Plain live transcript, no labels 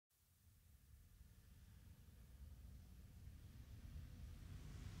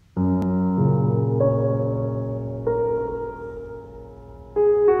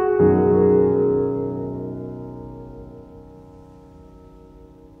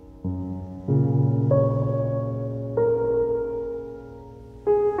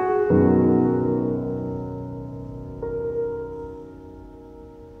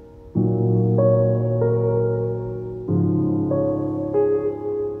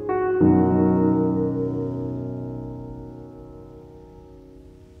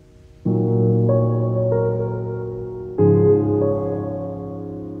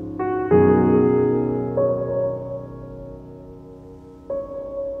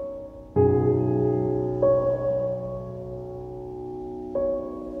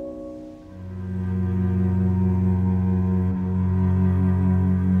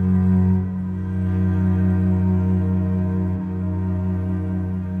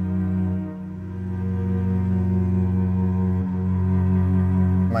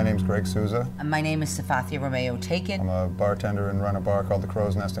My name's Souza. My name is Sefatia Romeo Theken. I'm a bartender and run a bar called the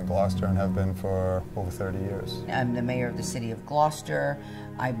Crow's Nest in Gloucester and have been for over 30 years. I'm the mayor of the city of Gloucester.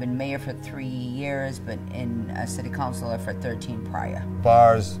 I've been mayor for 3 years, but in a city councilor for 13 prior.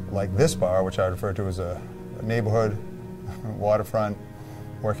 Bars like this bar, which I refer to as a neighborhood, waterfront,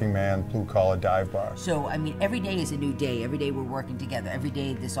 working man, blue-collar dive bar. So, I mean, every day is a new day. Every day we're working together. Every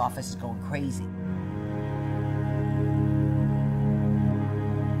day this office is going crazy.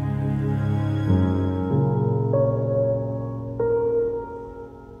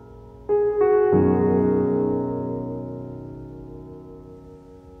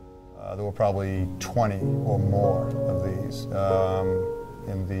 There were probably 20 or more of these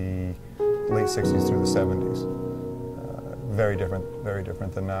in the late 60s through the 70s. Very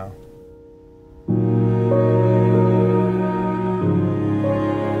different than now.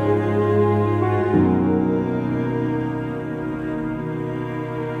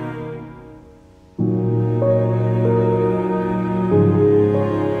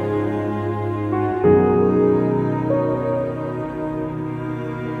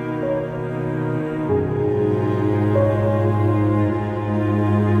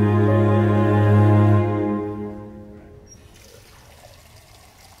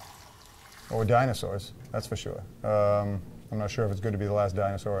 Or dinosaurs, that's for sure. I'm not sure if it's good to be the last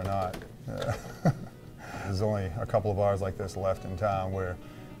dinosaur or not. There's only a couple of bars like this left in town where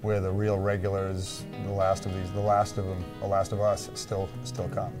the real regulars, the last of them, the last of us, still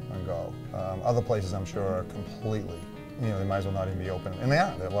come and go. Other places, I'm sure, are completely, they might as well not even be open. And they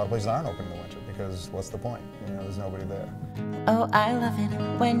are. A lot of places aren't open in the winter because what's the point? There's nobody there. Oh, I love it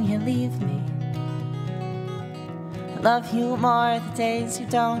when you leave me. I love you more the days you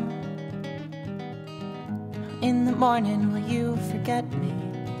don't. In the morning, will you forget me?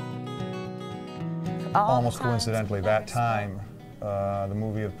 Almost coincidentally, that time, the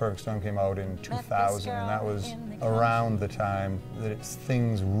movie The Perfect Storm came out in 2000, and that was around the time that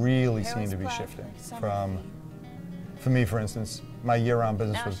things really seemed to be shifting. For me, for instance, my year-round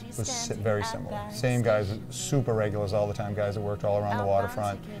business was very similar. Same guys, super regulars all the time, guys that worked all around the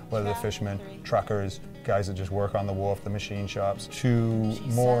waterfront, whether they're fishermen, truckers, guys that just work on the wharf, the machine shops, to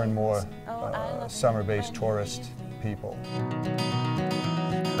more and more summer-based tourist people.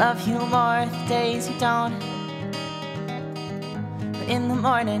 Love you more the days you don't. But in the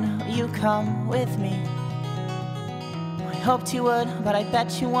morning, will you come with me? I hoped you would, but I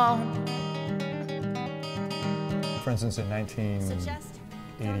bet you won't. For instance, in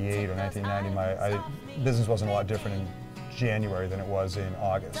 1988 or 1990, my business wasn't a lot different in January than it was in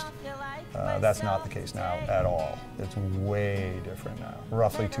August. That's not the case now at all. It's way different now.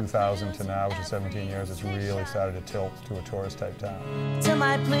 Roughly 2000 to now, which is 17 years, it's really started to tilt to a tourist-type town. Till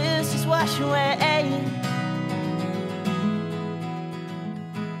my blues just wash away.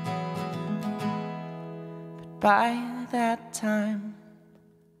 But by that time,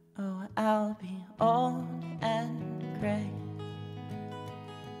 oh, I'll be old and gray.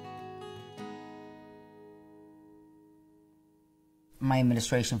 My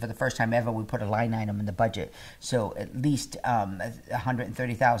administration, for the first time ever, we put a line item in the budget. So at least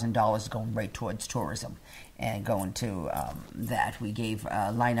 $130,000 going right towards tourism and going to that. We gave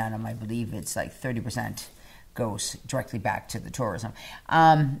a line item, I believe it's like 30% goes directly back to the tourism.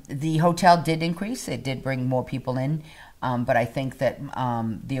 The hotel did increase. It did bring more people in. But I think that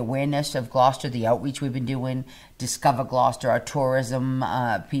the awareness of Gloucester, the outreach we've been doing, Discover Gloucester, our tourism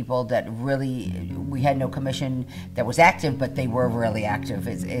people that really, we had no commission that was active, but they were really active.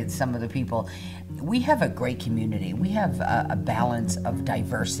 It's some of the people. We have a great community. We have a balance of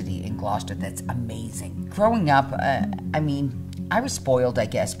diversity in Gloucester that's amazing. Growing up, I mean, I was spoiled, I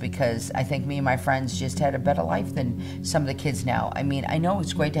guess, because I think me and my friends just had a better life than some of the kids now. I mean, I know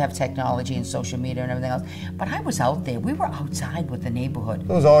it's great to have technology and social media and everything else, but I was out there. We were outside with the neighborhood.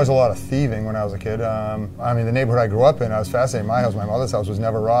 There was always a lot of thieving when I was a kid. I mean, the neighborhood I grew up in, I was fascinated. My house, my mother's house, was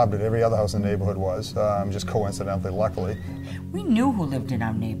never robbed, but every other house in the neighborhood was, just coincidentally, luckily. We knew who lived in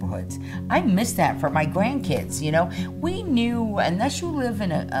our neighborhoods. I miss that for my grandkids, We knew, unless you live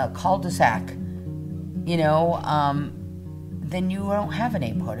in a cul-de-sac, then you don't have a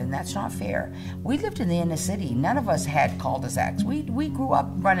neighborhood, and that's not fair. We lived in the inner city. None of us had cul-de-sacs. We grew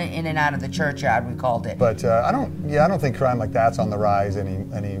up running in and out of the churchyard, we called it. But I don't think crime like that's on the rise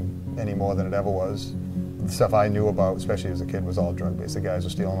any more than it ever was. The stuff I knew about, especially as a kid, was all drug-based. The guys were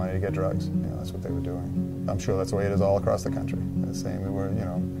stealing money to get drugs. That's what they were doing. I'm sure that's the way it is all across the country. The same, we're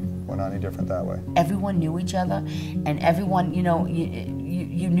not any different that way. Everyone knew each other, and everyone,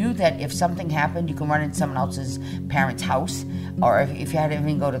 you you knew that if something happened, you could run into someone else's parents' house, or if you had to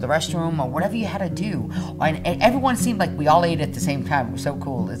even go to the restroom, or whatever you had to do. And everyone seemed like we all ate at the same time. It was so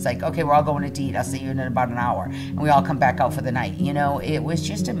cool. It's like, okay, we're all going to eat. I'll see you in about an hour. And we all come back out for the night. You know, it was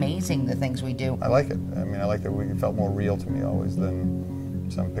just amazing, the things we do. I like it. I mean, I like that it felt more real to me always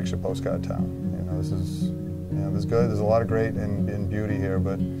than some picture postcard town. You know, this is, you know, there's good. There's a lot of great and beauty here,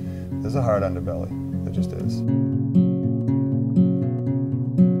 but there's a hard underbelly. There just is.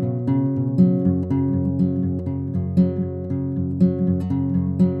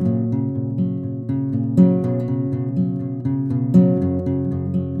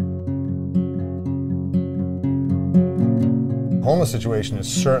 Homeless situation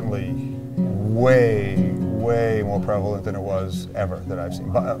is certainly way more prevalent than it was ever that I've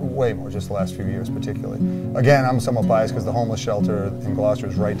seen. Way more, just the last few years particularly. Again, I'm somewhat biased because the homeless shelter in Gloucester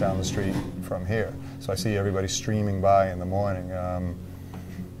is right down the street from here. So I see everybody streaming by in the morning.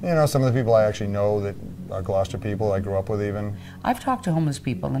 You know, some of the people I actually know that are Gloucester people I grew up with even. I've talked to homeless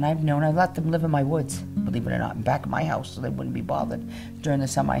people, and I've let them live in my woods, believe it or not, in back of my house, so they wouldn't be bothered. During the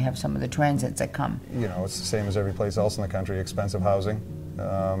summer, I have some of the transits that come. You know, it's the same as every place else in the country, expensive housing.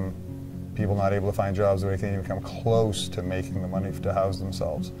 People not able to find jobs where they can't even come close to making the money to house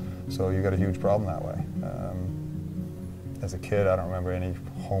themselves. So you got a huge problem that way. As a kid, I don't remember any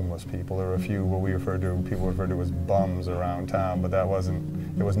homeless people. There were a few what people referred to as bums around town, but it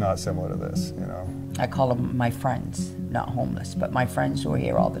was not similar to this, you know. I call them my friends, not homeless, but my friends who are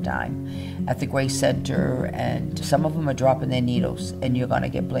here all the time at the Grace Center, and some of them are dropping their needles, and you're going to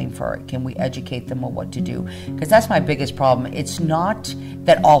get blamed for it. Can we educate them on what to do? Because that's my biggest problem. It's not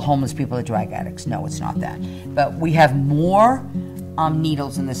that all homeless people are drug addicts. No, it's not that. But we have more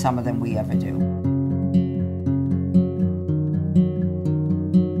needles in the summer than we ever do.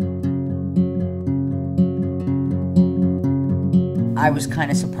 I was kind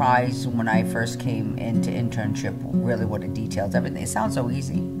of surprised when I first came into internship, really what it details everything. It sounds so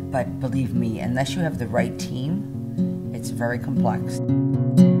easy, but believe me, unless you have the right team, it's very complex.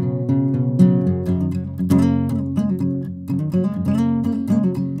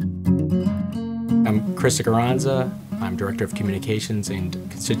 I'm Chris Garanza. I'm Director of Communications and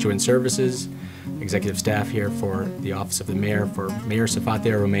Constituent Services, Executive Staff here for the Office of the Mayor, for Mayor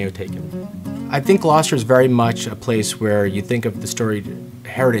Sefatia Romeo Theken. I think Gloucester is very much a place where you think of the storied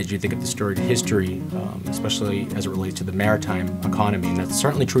heritage, you think of the storied history, especially as it relates to the maritime economy, and that's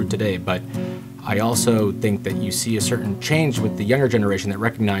certainly true today, but I also think that you see a certain change with the younger generation that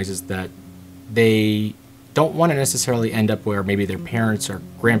recognizes that they don't want to necessarily end up where maybe their parents or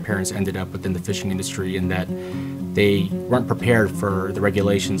grandparents ended up within the fishing industry, and that they weren't prepared for the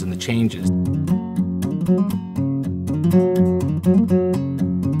regulations and the changes.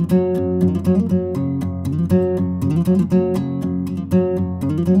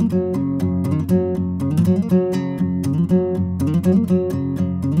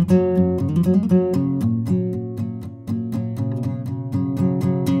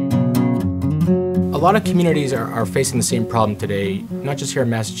 A lot of communities are facing the same problem today, not just here in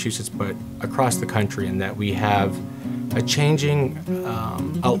Massachusetts, but across the country, in that we have a changing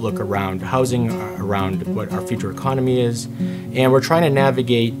outlook around housing, around what our future economy is, and we're trying to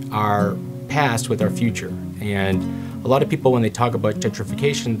navigate our past with our future. And a lot of people, when they talk about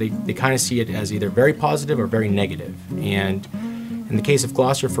gentrification, they kind of see it as either very positive or very negative. And in the case of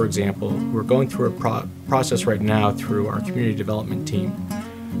Gloucester, for example, we're going through a process right now through our community development team,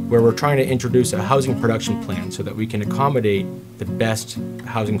 where we're trying to introduce a housing production plan so that we can accommodate the best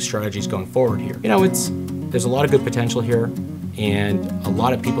housing strategies going forward here. You know, there's a lot of good potential here, and a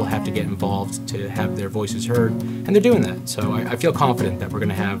lot of people have to get involved to have their voices heard, and they're doing that. So I feel confident that we're going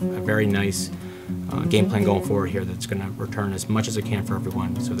to have a very nice game plan going forward here that's going to return as much as it can for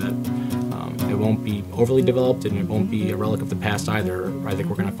everyone, so that it won't be overly developed and it won't be a relic of the past either. I think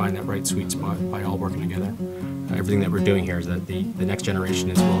we're going to find that right sweet spot by all working together. Everything that we're doing here is that the next generation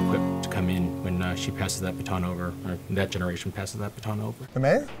is well equipped to come in when she passes that baton over, or that generation passes that baton over. The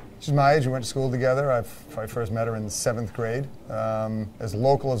mayor? She's my age. We went to school together. I first met her in 7th grade. As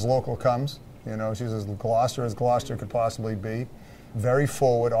local comes. You know, she's as Gloucester could possibly be. Very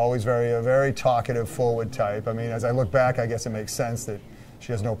forward, always a very talkative, forward type. I mean, as I look back, I guess it makes sense that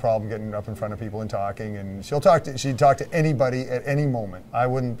she has no problem getting up in front of people and talking, and she'd talk to anybody at any moment. I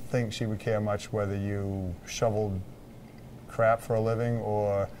wouldn't think she would care much whether you shoveled crap for a living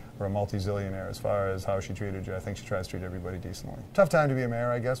or a multi-zillionaire as far as how she treated you. I think she tries to treat everybody decently. Tough time to be a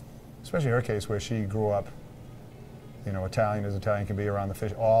mayor, I guess, especially her case where she grew up you know, Italian as Italian can be around the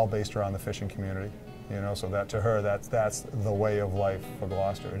fish, all based around the fishing community. You know, so that to her, that's the way of life for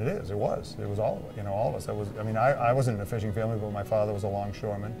Gloucester, and it was all of it. You know, all of us. I mean, I wasn't in a fishing family, but my father was a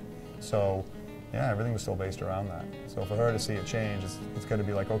longshoreman, so yeah, everything was still based around that. So for her to see it change, it's got to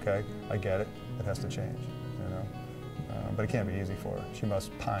be like, okay, I get it. It has to change. You know, but it can't be easy for her. She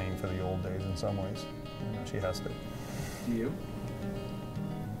must pine for the old days in some ways. You know, she has to. Do you?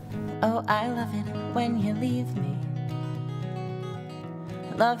 Oh, I love it when you leave me.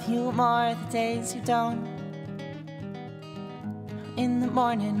 I love you more the days you don't. In the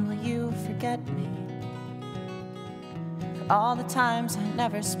morning, will you forget me? For all the times I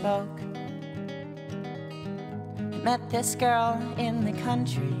never spoke. I met this girl in the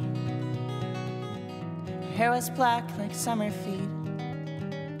country. Her hair was black like summer feet.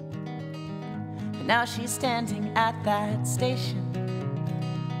 But now she's standing at that station.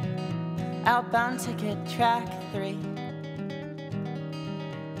 Outbound ticket, track 3.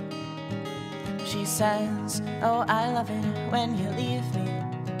 She says, oh, I love it when you leave me.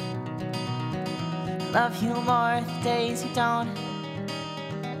 I love you more the days you don't.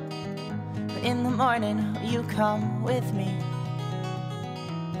 But in the morning, will you come with me?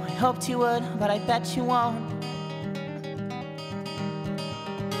 I hoped you would, but I bet you won't.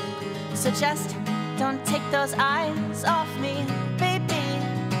 So just don't take those eyes off me, baby.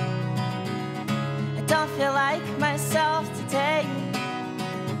 I don't feel like myself today.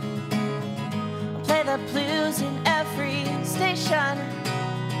 I'll play the blues in every station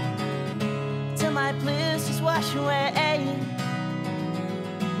till my blues just wash away.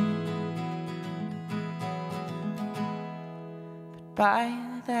 But by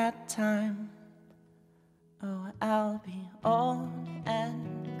that time, oh, I'll be old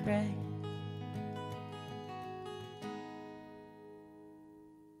and gray.